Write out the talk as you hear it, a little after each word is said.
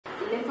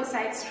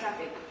Lymphocyte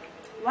traffic.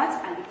 What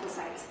are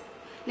lymphocytes?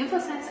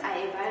 Lymphocytes are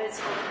a virus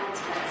of white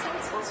blood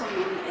cells, also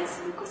known as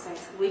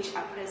leukocytes, which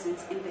are present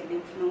in the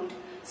lymph node,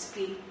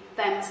 spleen,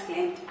 thymus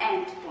gland,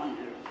 and bone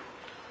marrow.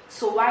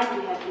 So why do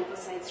we have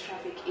lymphocyte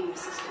traffic in the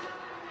system?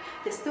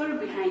 The story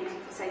behind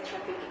lymphocyte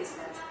traffic is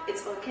that it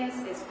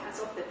occurs as part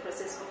of the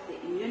process of the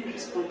immune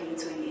responding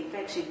to an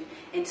infection,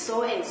 and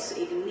so as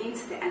to eliminate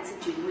the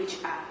antigen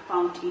which are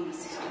found in the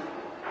system.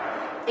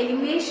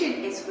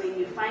 Elimination is when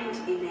you find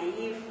a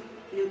naive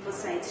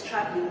lymphocyte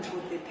traveling to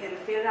the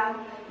peripheral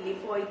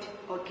lymphoid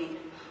organ,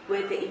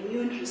 where the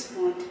immune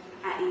response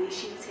are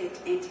initiated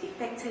and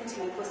affected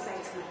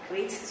lymphocytes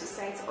migrate to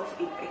sites of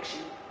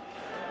infection.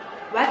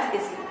 What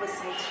is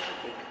lymphocyte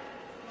traffic?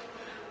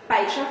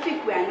 By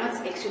traffic, we are not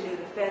actually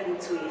referring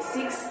to a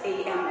 6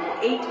 a.m. or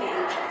 8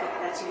 a.m. traffic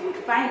that you would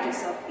find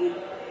yourself in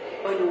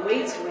on your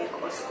way to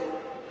work or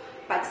school.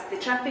 But the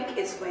traffic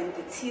is when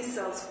the T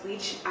cells,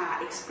 which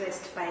are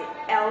expressed by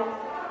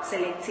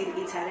L-selectin,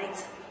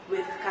 interact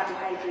with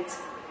carbohydrate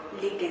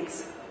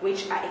ligands,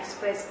 which are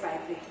expressed by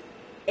the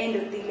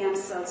endothelium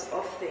cells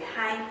of the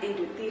high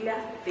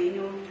endothelial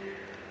venular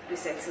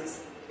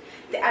receptors.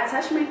 The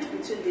attachment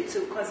between the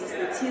two causes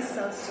the T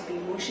cells to be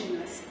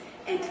motionless,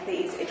 and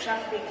there is a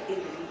traffic in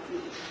the lymph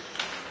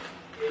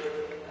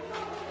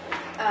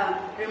node.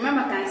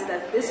 Remember, guys,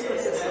 that this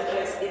process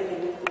occurs in the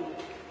lymph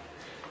node.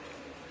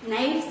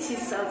 Naive T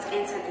cells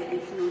enter the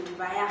lymph node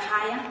via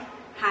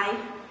high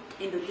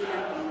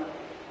endothelial vein.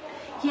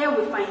 Here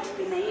we find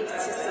the naive T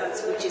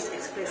cells, which is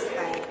expressed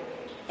by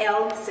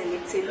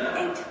L-selectin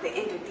and the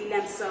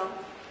endothelium cell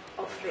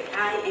of the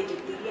high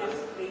endothelial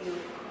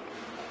venular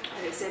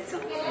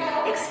receptor,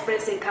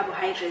 expressing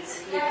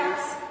carbohydrate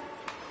ligands.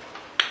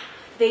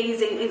 There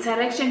is an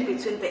interaction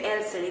between the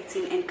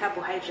L-selectin and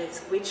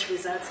carbohydrates, which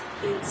results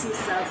in T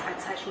cells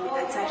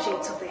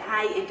attaching to the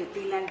high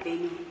endothelial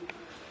venular.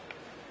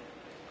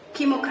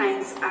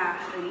 Chemokines are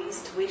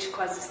released, which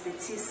causes the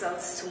T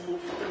cells to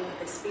move through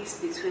the space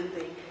between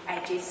the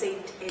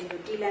adjacent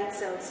endothelial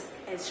cells,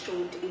 as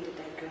shown in the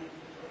diagram,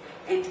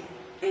 and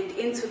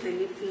into the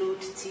lymph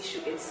node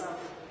tissue itself.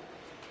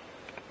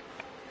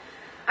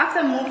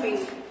 After the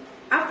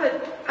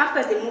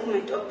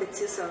movement of the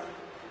T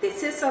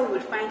cell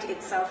will find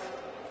itself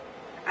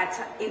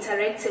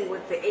interacting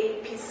with the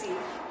APC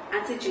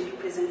antigen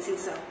presenting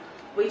cell,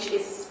 which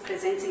is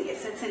presenting a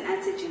certain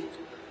antigen,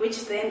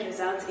 which then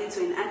results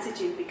into an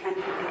antigen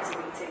becoming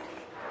activated.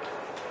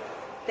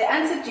 The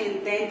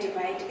antigen then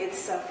divides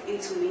itself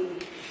into many,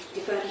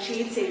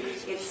 differentiating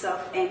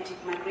itself and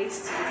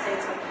migrates to the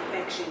site of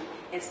infection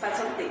as part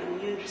of the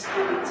immune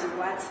responding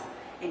towards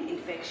an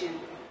infection.